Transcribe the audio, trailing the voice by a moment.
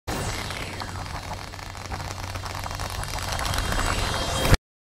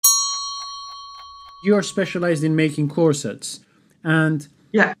you're specialized in making corsets, and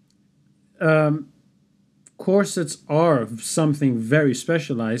Yeah. corsets are something very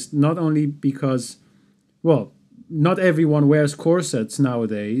specialized, not only because, well, not everyone wears corsets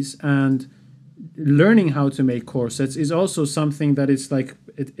nowadays, and learning how to make corsets is also something that is like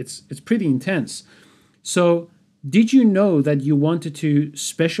it's pretty intense. So did you know that you wanted to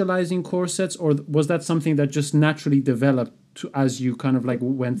specialize in corsets, or was that something that just naturally developed as you kind of like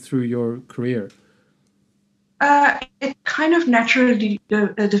went through your career? It kind of naturally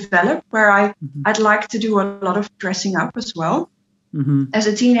developed where I'd like to do a lot of dressing up as well as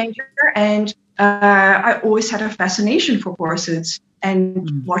a teenager, and I always had a fascination for corsets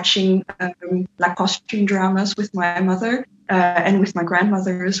and watching like costume dramas with my mother and with my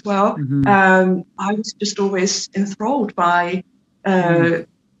grandmother as well. I was just always enthralled by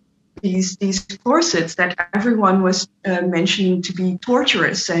these corsets that everyone was mentioning to be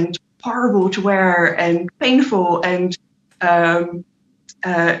torturous and horrible to wear and painful, and I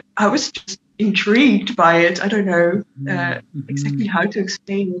was just intrigued by it. I don't know exactly how to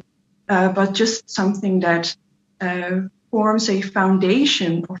explain it, but just something that forms a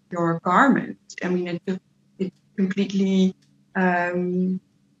foundation of your garment. I mean, it completely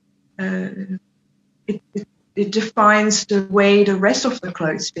it defines the way the rest of the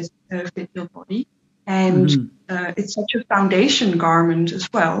clothes fit your body, and it's such a foundation garment as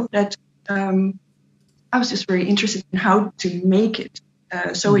well that I was just very interested in how to make it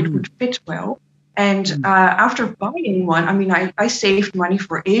so it would fit well. And after buying one, I mean, I saved money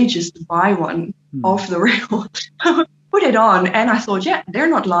for ages to buy one off the rail, put it on, and I thought, yeah, they're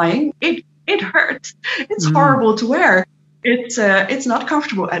not lying. It hurts. It's horrible to wear. It's not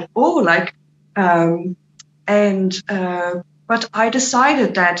comfortable at all. Like, but I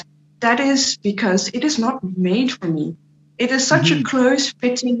decided that is because it is not made for me. It is such a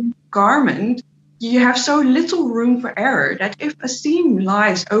close-fitting garment. You have so little room for error that if a seam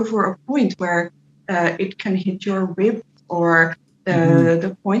lies over a point where it can hit your rib or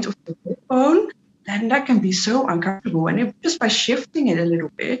the point of the hip bone, then that can be so uncomfortable. And just by shifting it a little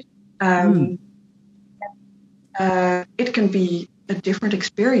bit, it can be a different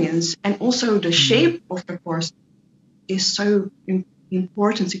experience. And also the shape of the corset is so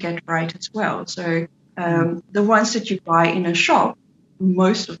important to get right as well. So the ones that you buy in a shop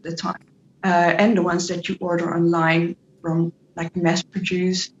most of the time, and the ones that you order online from like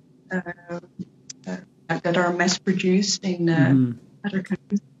mass-produced, that are mass-produced in other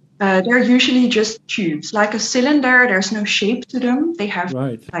countries, they're usually just tubes, like a cylinder. There's no shape to them. They have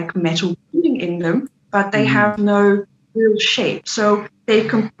like metal tubing in them, but they have no real shape. So they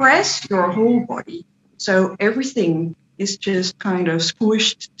compress your whole body. So everything is just kind of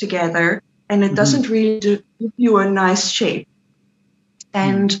squished together, and it doesn't really give you a nice shape.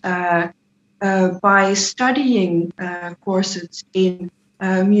 And by studying corsets in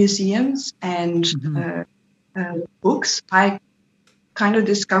museums and books, I kind of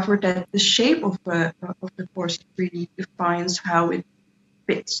discovered that the shape of the corset really defines how it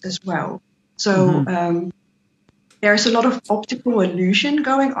fits as well. So there's a lot of optical illusion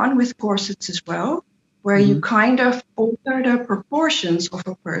going on with corsets as well, where you kind of alter the proportions of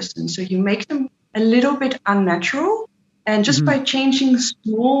a person. So you make them a little bit unnatural, and just by changing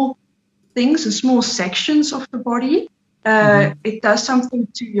small things and small sections of the body, it does something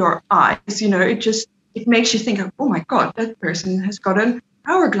to your eyes. You know, it makes you think, oh my God, that person has got an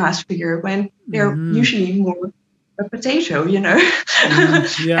hourglass figure, when they're usually more a potato, you know.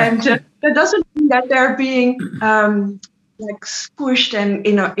 And that doesn't mean that they're being like squished and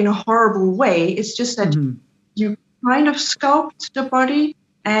in a horrible way. It's just that you kind of sculpt the body,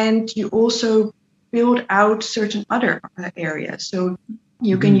 and you also build out certain other areas. So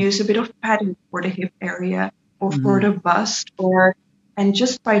you can use a bit of padding for the hip area or for the bust, and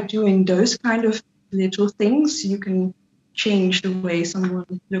just by doing those kind of little things, you can change the way someone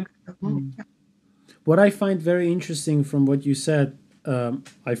looks at the world. What I find very interesting from what you said,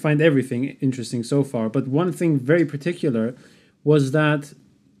 I find everything interesting so far, but one thing very particular was that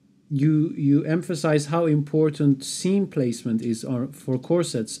you emphasize how important seam placement is for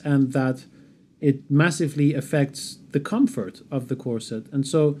corsets, and that it massively affects the comfort of the corset. And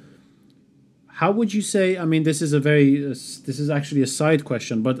so how would you say, I mean, this is actually a side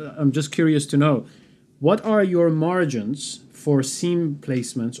question, but I'm just curious to know, what are your margins for seam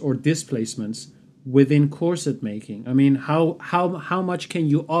placements or displacements within corset making? I mean, how much can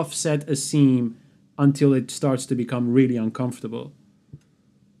you offset a seam until it starts to become really uncomfortable?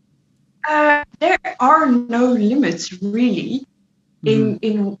 There are no limits really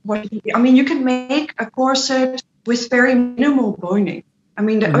in what I mean. You can make a corset with very minimal boning. I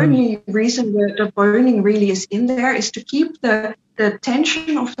mean, the only reason the boning really is in there is to keep the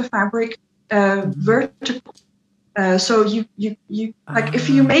tension of the fabric vertical. So you like if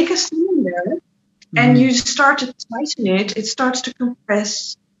you make a seam there and you start to tighten it, it starts to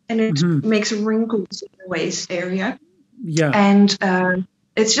compress and it makes wrinkles in the waist area. Yeah. And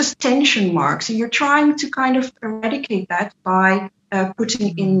it's just tension marks. And you're trying to kind of eradicate that by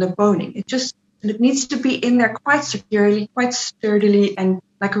putting in the boning. It needs to be in there quite securely, quite sturdily, and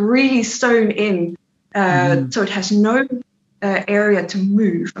like really sewn in, so it has no area to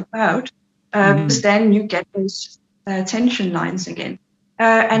move about. Because then you get those tension lines again.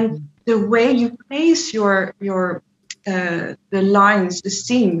 And the way you place your the lines, the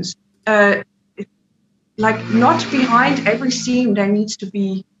seams, like not behind every seam, there needs to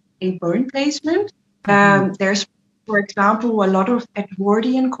be a bone placement. There's, for example, a lot of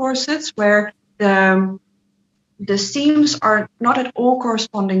Edwardian corsets where the seams are not at all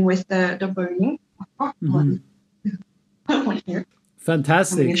corresponding with the boning. One here.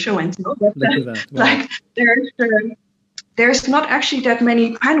 Fantastic. Show and tell. Look at that. Wow. Like there's not actually that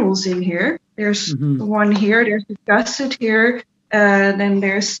many panels in here. There's one here. There's a gusset here. Then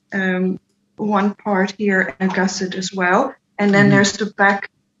there's one part here and a gusset as well. And then there's the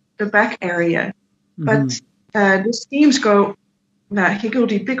back area. But the seams go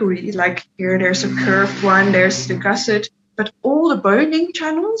higgledy-piggledy. Like here, there's a curved one. There's the gusset. But all the boning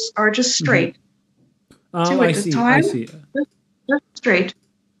channels are just straight. Two at a time. I see. Just straight.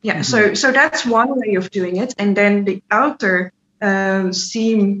 Yeah, so that's one way of doing it. And then the outer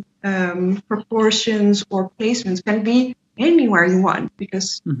seam proportions or placements can be anywhere you want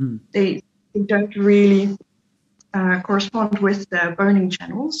because they don't really correspond with the boning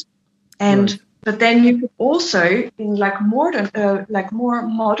channels. And but then you could also in more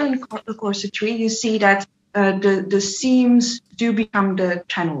modern corsetry, you see that the seams do become the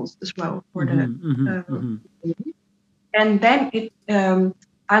channels as well for the. And then it,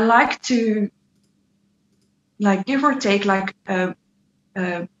 I like to, give or take,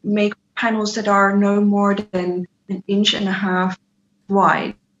 make panels that are no more than 1.5 inches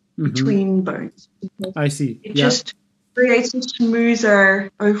wide between bones. I see. It just creates a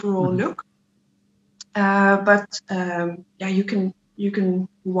smoother overall look. But you can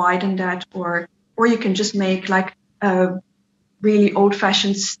widen that, or you can just make really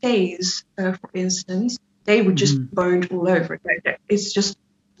old-fashioned stays, for instance. They would just boned all over. It's just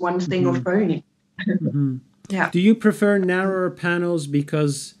one thing of boning. Yeah. Do you prefer narrower panels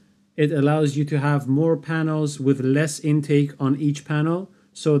because it allows you to have more panels with less intake on each panel,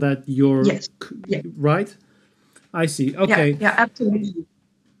 so that you're right? I see. Okay. Yeah, absolutely.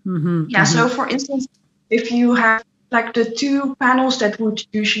 So for instance, if you have the two panels that would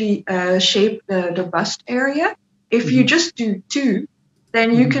usually shape the bust area, if you just do two,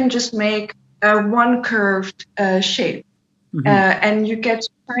 then you can just make one curved shape, and you get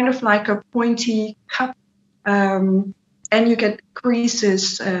kind of like a pointy cup, and you get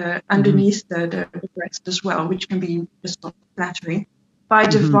creases underneath the breast as well, which can be just not flattering. By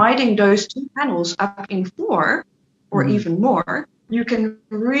dividing those two panels up in 4 or even more, you can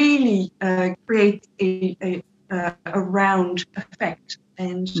really create a round effect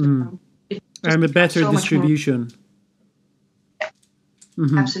and a better distribution.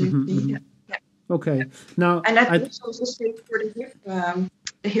 Absolutely. Okay. Now, and that's also same for the hip.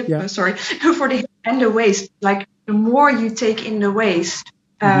 For the hip and the waist. Like the more you take in the waist,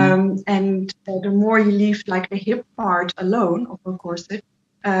 and the more you leave the hip part alone of a corset.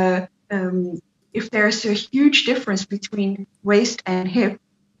 If there's a huge difference between waist and hip,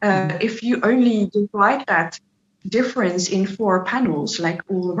 if you only divide that difference in 4 panels,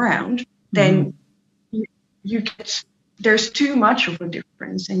 all around, then you get. There's too much of a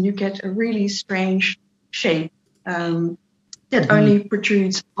difference, and you get a really strange shape that only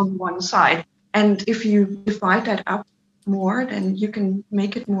protrudes on one side. And if you divide that up more, then you can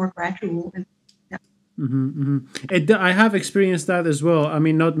make it more gradual. And, I have experienced that as well. I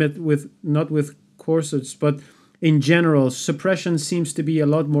mean, not with corsets, but in general, suppression seems to be a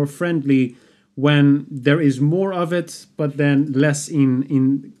lot more friendly when there is more of it, but then less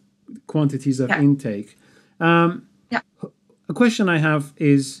in quantities of intake. A question I have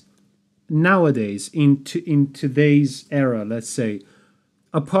is, nowadays, in today's era, let's say,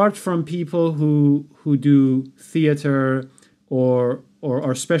 apart from people who do theater or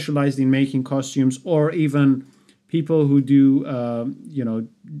are specialized in making costumes, or even people who do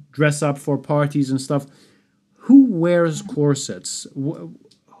dress up for parties and stuff, who wears corsets?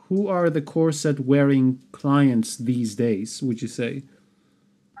 Who are the corset wearing clients these days, would you say?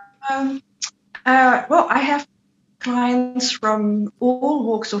 Well, I have clients from all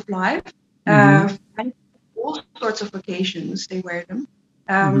walks of life, Mm-hmm. and all sorts of occasions they wear them.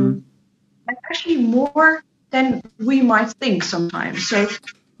 Mm-hmm. And actually more than we might think sometimes. So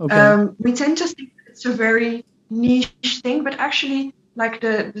Okay. we tend to think it's a very niche thing, but actually, like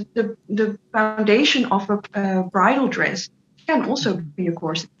the foundation of a bridal dress can also be a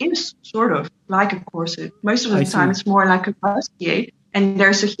corset. It is sort of like a corset. Most of I the time, see. it's more like a bustier, and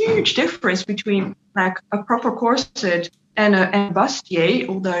there's a huge difference between like a proper corset and a bustier.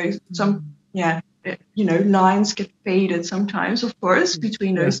 Although some, lines get faded sometimes, of course,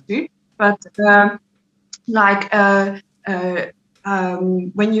 between Yeah. those two. But like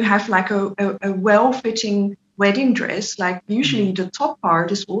when you have like a well-fitting wedding dress, like usually the top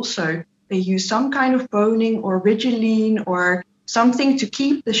part is also, they use some kind of boning or rigiline or something to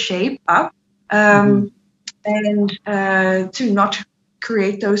keep the shape up, and to not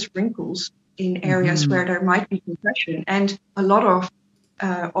create those wrinkles in areas where there might be compression. And a lot of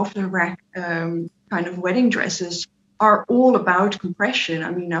off-the-rack kind of wedding dresses are all about compression.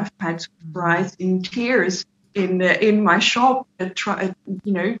 I mean, I've had brides in tears in my shop that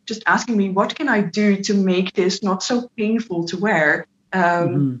just asking me, what can I do to make this not so painful to wear?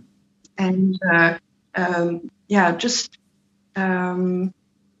 And just the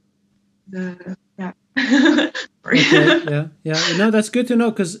yeah. Okay. Yeah. No, that's good to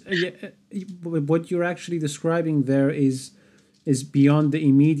know, because what you're actually describing there is beyond the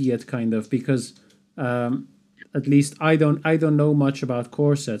immediate, kind of, because at least I don't know much about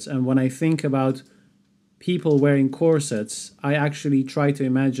corsets, and when I think about people wearing corsets, I actually try to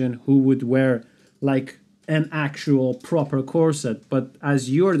imagine who would wear like an actual proper corset. But as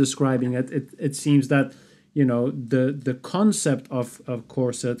you're describing it, it seems that the concept of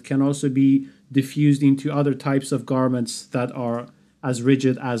corset can also be diffused into other types of garments that are as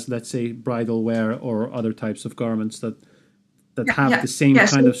rigid as, let's say, bridal wear, or other types of garments that have the same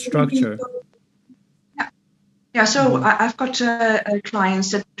kind of structure. Yeah, so I've got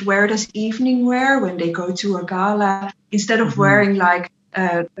clients that wear it as evening wear when they go to a gala. Instead of wearing like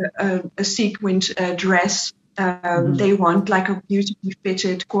a sequined dress, they want like a beautifully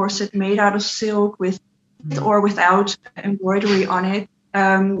fitted corset made out of silk with or without embroidery on it.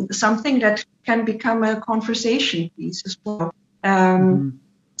 Something that can become a conversation piece as well. And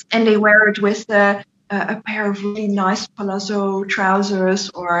they wear it with a pair of really nice palazzo trousers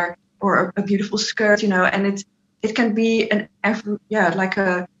or a beautiful skirt, and it can be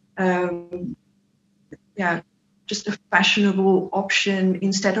just a fashionable option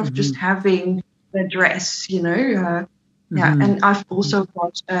instead of just having the dress, and I've also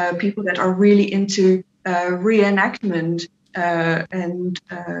got people that are really into reenactment and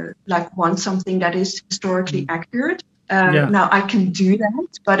like want something that is historically accurate. Now I can do that,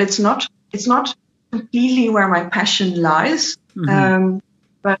 but it's not completely where my passion lies.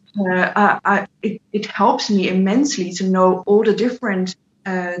 But it helps me immensely to know all the different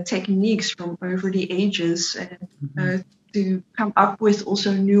techniques from over the ages, and to come up with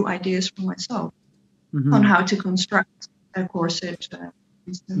also new ideas for myself on how to construct a corset.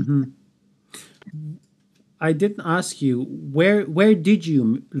 I didn't ask you, where did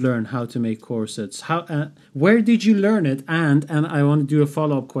you learn how to make corsets? Where did you learn it? And I want to do a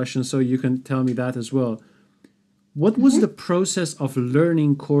follow-up question, so you can tell me that as well. What was the process of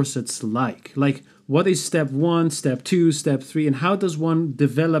learning corsets like? Like, what is step 1, step 2, step 3, and how does one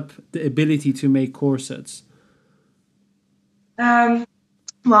develop the ability to make corsets? Well,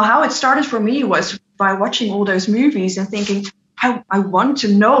 how it started for me was by watching all those movies and thinking, I want to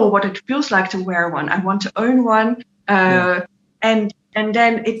know what it feels like to wear one. I want to own one. And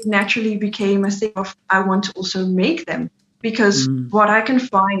then it naturally became a thing of, I want to also make them, because what I can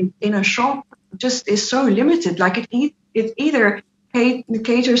find in a shop just is so limited. Like it either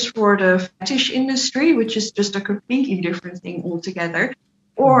caters for the fetish industry, which is just a completely different thing altogether,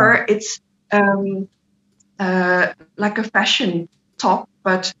 or it's like a fashion top,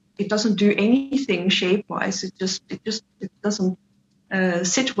 but it doesn't do anything shape-wise. It doesn't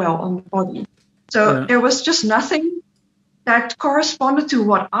sit well on the body. So there was just nothing that corresponded to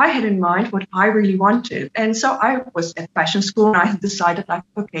what I had in mind, what I really wanted. And so I was at fashion school, and I had decided, like,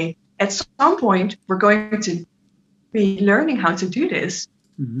 okay, at some point we're going to be learning how to do this.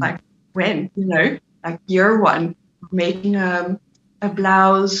 Like when, like year 1, we're making a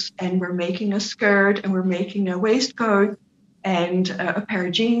blouse, and we're making a skirt, and we're making a waistcoat and a pair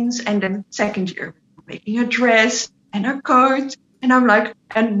of jeans. And then second year, we're making a dress and a coat. And I'm like,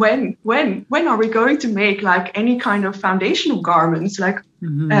 and when are we going to make like any kind of foundational garments? Like,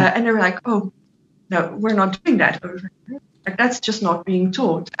 and they were like, oh, no, we're not doing that over here. Like, that's just not being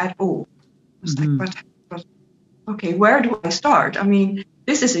taught at all. I was like, but okay, where do I start? I mean,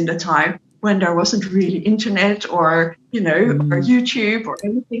 this is in the time when there wasn't really internet or, or YouTube or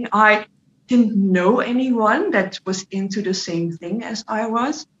anything. I didn't know anyone that was into the same thing as I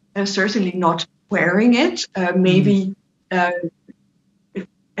was. Certainly not wearing it. Maybe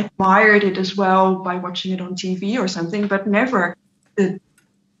admired it as well by watching it on TV or something, but never the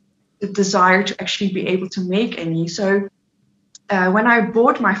desire to actually be able to make any. So when I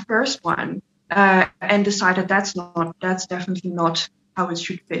bought my first one and decided that's definitely not how it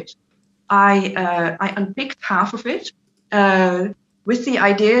should fit, I unpicked half of it with the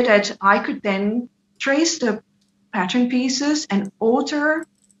idea that I could then trace the pattern pieces and alter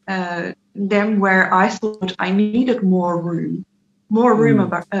them where I thought I needed more room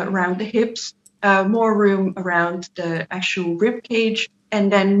around the hips, more room around the actual rib cage,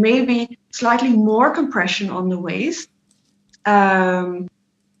 and then maybe slightly more compression on the waist, but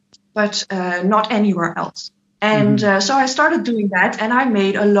not anywhere else. And so I started doing that, and I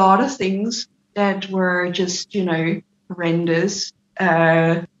made a lot of things that were just, horrendous,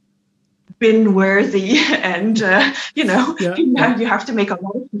 bin worthy, and you have to make a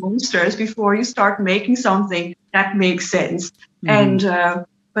lot of monsters before you start making something that makes sense. And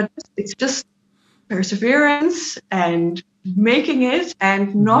but it's just perseverance and making it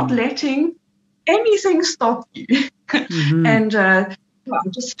and not letting anything stop you. And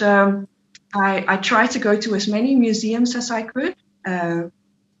I tried to go to as many museums as I could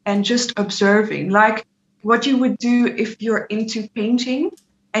and just observing, like what you would do if you're into painting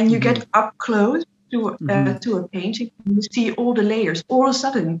and you get up close to a painting and you see all the layers. All of a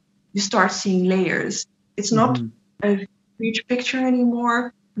sudden, you start seeing layers. It's not a huge picture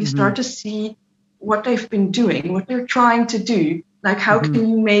anymore. You start to see what they've been doing, what they're trying to do. Like how can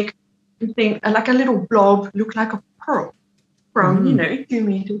you make something like a little blob look like a pearl from 2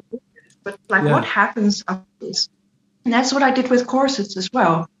 meters? But what happens afterwards? And that's what I did with corsets as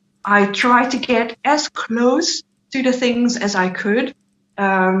well. I tried to get as close to the things as I could,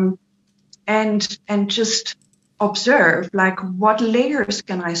 and just observe, like, what layers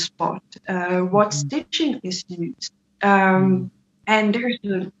can I spot, what stitching is used. And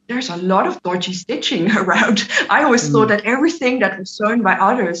there's a lot of dodgy stitching around. I always thought that everything that was sewn by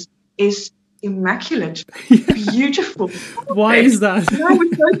others is immaculate, beautiful. Why is that?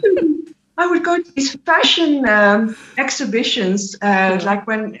 I would go to these fashion exhibitions, like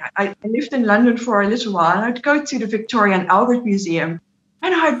when I lived in London for a little while, and I'd go to the Victoria and Albert Museum,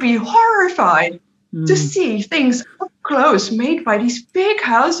 and I'd be horrified to see things up close made by these big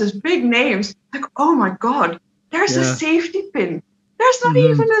houses, big names. Like, oh my God, there's a safety pin. There's not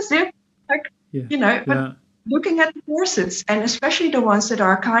even a zip. But looking at the corsets, and especially the ones that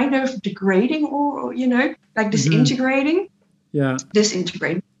are kind of degrading or, like disintegrating.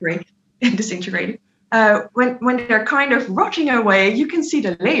 Disintegrating. When they're kind of rotting away, you can see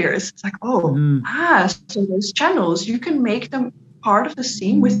the layers. It's like, so those channels, you can make them part of the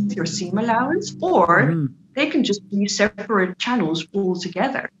seam with your seam allowance, or they can just be separate channels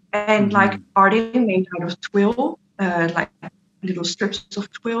altogether. And like, are they made out of twill, like little strips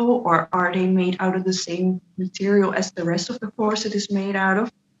of twill, or are they made out of the same material as the rest of the corset is made out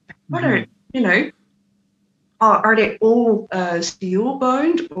of? What are they all steel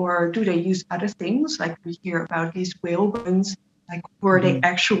boned, or do they use other things? Like we hear about these whale bones, like were they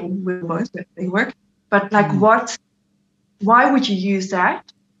actual whale bones that they were? But like why would you use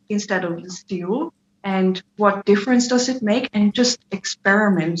that instead of the steel? And what difference does it make? And just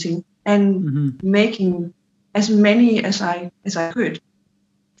experimenting and making as many as I could.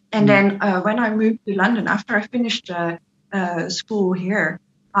 And then when I moved to London, after I finished school here,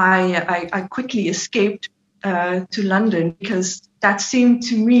 I quickly escaped to London, because that seemed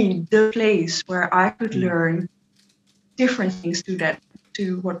to me the place where I could learn different things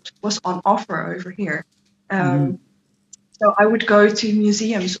to what was on offer over here. So I would go to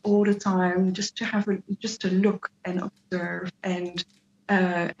museums all the time just to look and observe and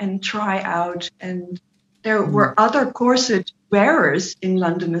try out. And there were other corset wearers in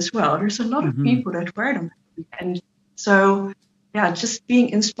London as well. There's a lot of people that wear them, and so just being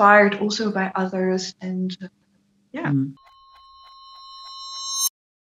inspired also by others, and